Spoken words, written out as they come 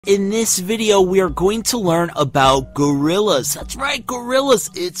In this video, we are going to learn about gorillas. That's right,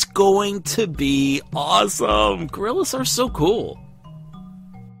 gorillas. It's going to be awesome. Gorillas are so cool.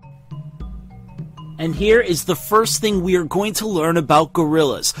 And here is the first thing we are going to learn about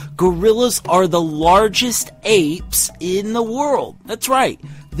gorillas. Gorillas are the largest apes in the world. That's right.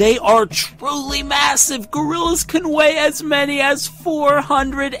 They are truly massive. Gorillas can weigh as many as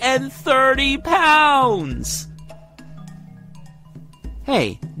 430 pounds.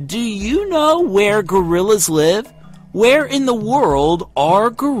 Hey, do you know where gorillas live? Where in the world are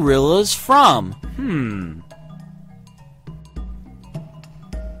gorillas from?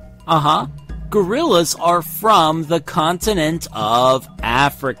 Gorillas are from the continent of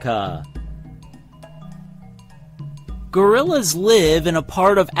Africa. Gorillas live in a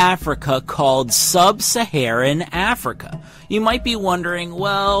part of Africa called Sub-Saharan Africa. You might be wondering,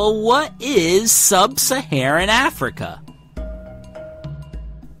 well, what is Sub-Saharan Africa?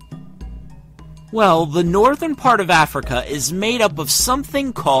 Well, the northern part of Africa is made up of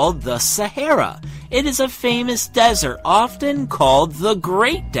something called the Sahara. It is a famous desert, often called the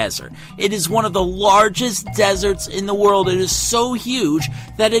Great Desert. It is one of the largest deserts in the world. It is so huge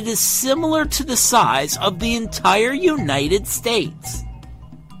that it is similar to the size of the entire United States.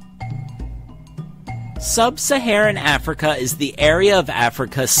 Sub-Saharan Africa is the area of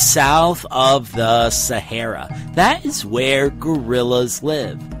Africa south of the Sahara. That is where gorillas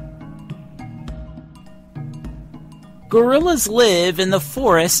live. Gorillas live in the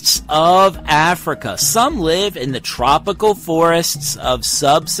forests of Africa. Some live in the tropical forests of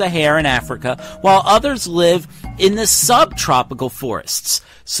sub-Saharan Africa, while others live in the subtropical forests.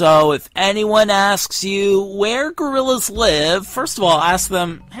 So if anyone asks you where gorillas live, first of all, ask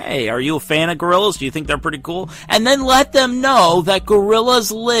them, hey, are you a fan of gorillas? Do you think they're pretty cool? And then let them know that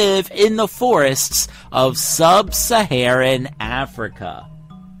gorillas live in the forests of sub-Saharan Africa.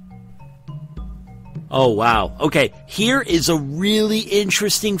 Oh, wow. Okay, here is a really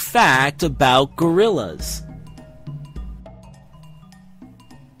interesting fact about gorillas.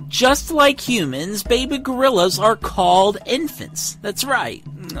 Just like humans, baby gorillas are called infants. That's right.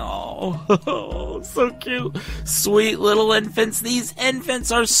 Oh, so cute. Sweet little infants. These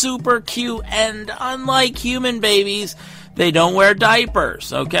infants are super cute, and unlike human babies, they don't wear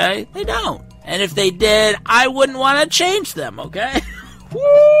diapers, okay? They don't. And if they did, I wouldn't want to change them, okay? Woo!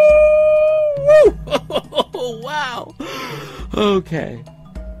 Wow. Okay.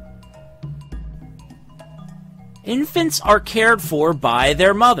 Infants are cared for by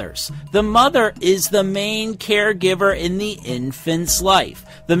their mothers. The mother is the main caregiver in the infant's life.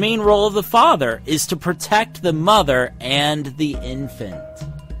 The main role of the father is to protect the mother and the infant.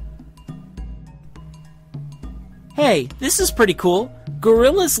 Hey, this is pretty cool.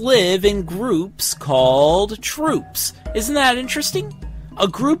 Gorillas live in groups called troops. Isn't that interesting? A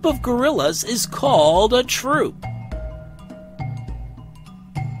group of gorillas is called a troop.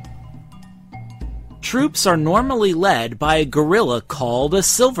 Troops are normally led by a gorilla called a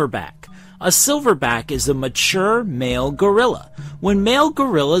silverback. A silverback is a mature male gorilla. When male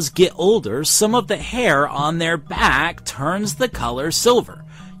gorillas get older, some of the hair on their back turns the color silver.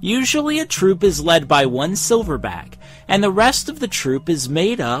 Usually a troop is led by one silverback, and the rest of the troop is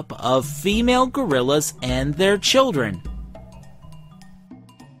made up of female gorillas and their children.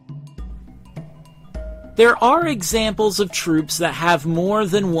 There are examples of troops that have more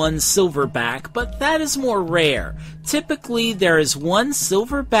than one silverback, but that is more rare. Typically, there is one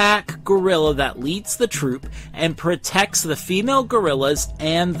silverback gorilla that leads the troop and protects the female gorillas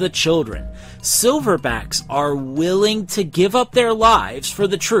and the children. Silverbacks are willing to give up their lives for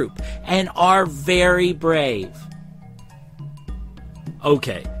the troop and are very brave.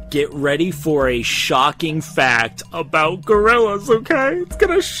 Okay. Get ready for a shocking fact about gorillas, okay? It's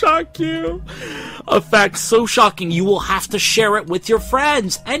gonna shock you. A fact so shocking you will have to share it with your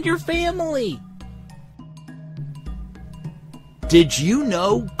friends and your family. Did you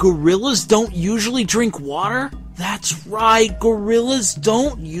know gorillas don't usually drink water? That's right, gorillas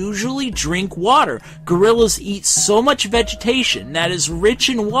don't usually drink water. Gorillas eat so much vegetation that is rich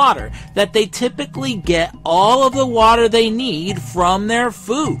in water that they typically get all of the water they need from their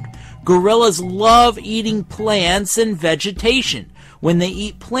food. Gorillas love eating plants and vegetation. When they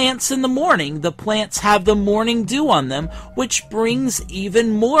eat plants in the morning, the plants have the morning dew on them, which brings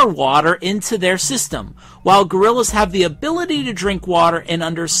even more water into their system. While gorillas have the ability to drink water and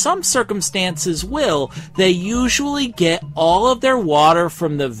under some circumstances will, they usually get all of their water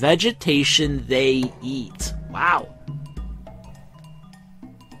from the vegetation they eat. Wow.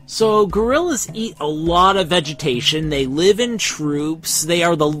 So gorillas eat a lot of vegetation, they live in troops, they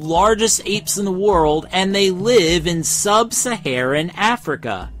are the largest apes in the world, and they live in sub-Saharan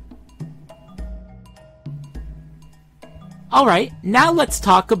Africa. Alright, now let's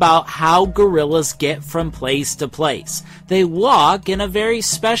talk about how gorillas get from place to place. They walk in a very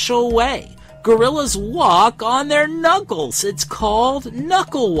special way. Gorillas walk on their knuckles. It's called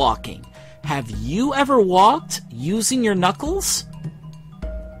knuckle walking. Have you ever walked using your knuckles?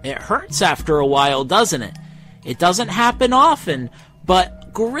 It hurts after a while, doesn't it? It doesn't happen often,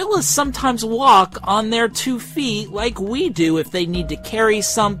 but gorillas sometimes walk on their 2 feet like we do if they need to carry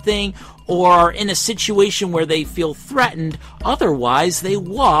something or are in a situation where they feel threatened. Otherwise, they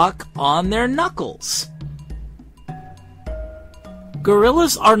walk on their knuckles.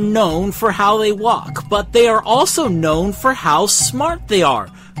 Gorillas are known for how they walk, but they are also known for how smart they are.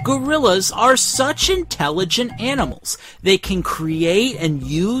 Gorillas are such intelligent animals. They can create and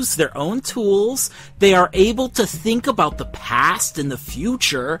use their own tools. They are able to think about the past and the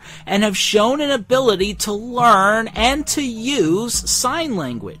future and have shown an ability to learn and to use sign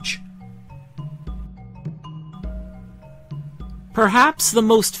language. Perhaps the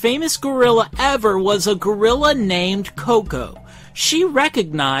most famous gorilla ever was a gorilla named Coco. She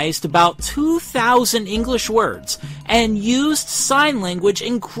recognized about 2,000 English words and used sign language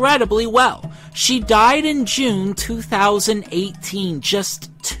incredibly well. She died in June 2018,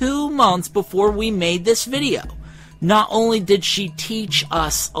 just 2 months before we made this video. Not only did she teach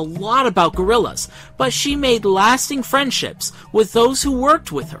us a lot about gorillas, but she made lasting friendships with those who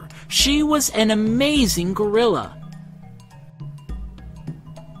worked with her. She was an amazing gorilla.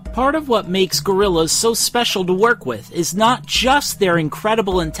 Part of what makes gorillas so special to work with is not just their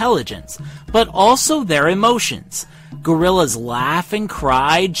incredible intelligence, but also their emotions. Gorillas laugh and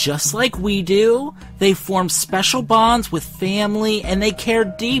cry just like we do. They form special bonds with family, and they care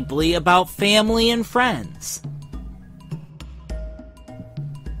deeply about family and friends.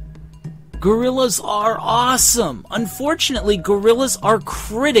 Gorillas are awesome. Unfortunately, gorillas are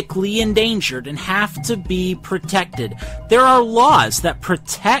critically endangered and have to be protected. There are laws that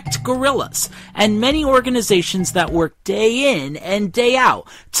protect gorillas, and many organizations that work day in and day out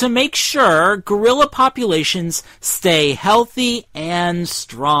to make sure gorilla populations stay healthy and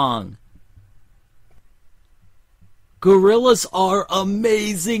strong. Gorillas are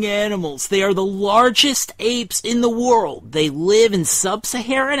amazing animals. They are the largest apes in the world. They live in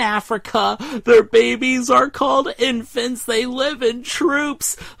sub-Saharan Africa. Their babies are called infants. They live in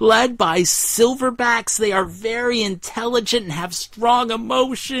troops led by silverbacks. They are very intelligent and have strong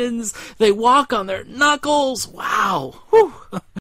emotions. They walk on their knuckles. Wow. Whew.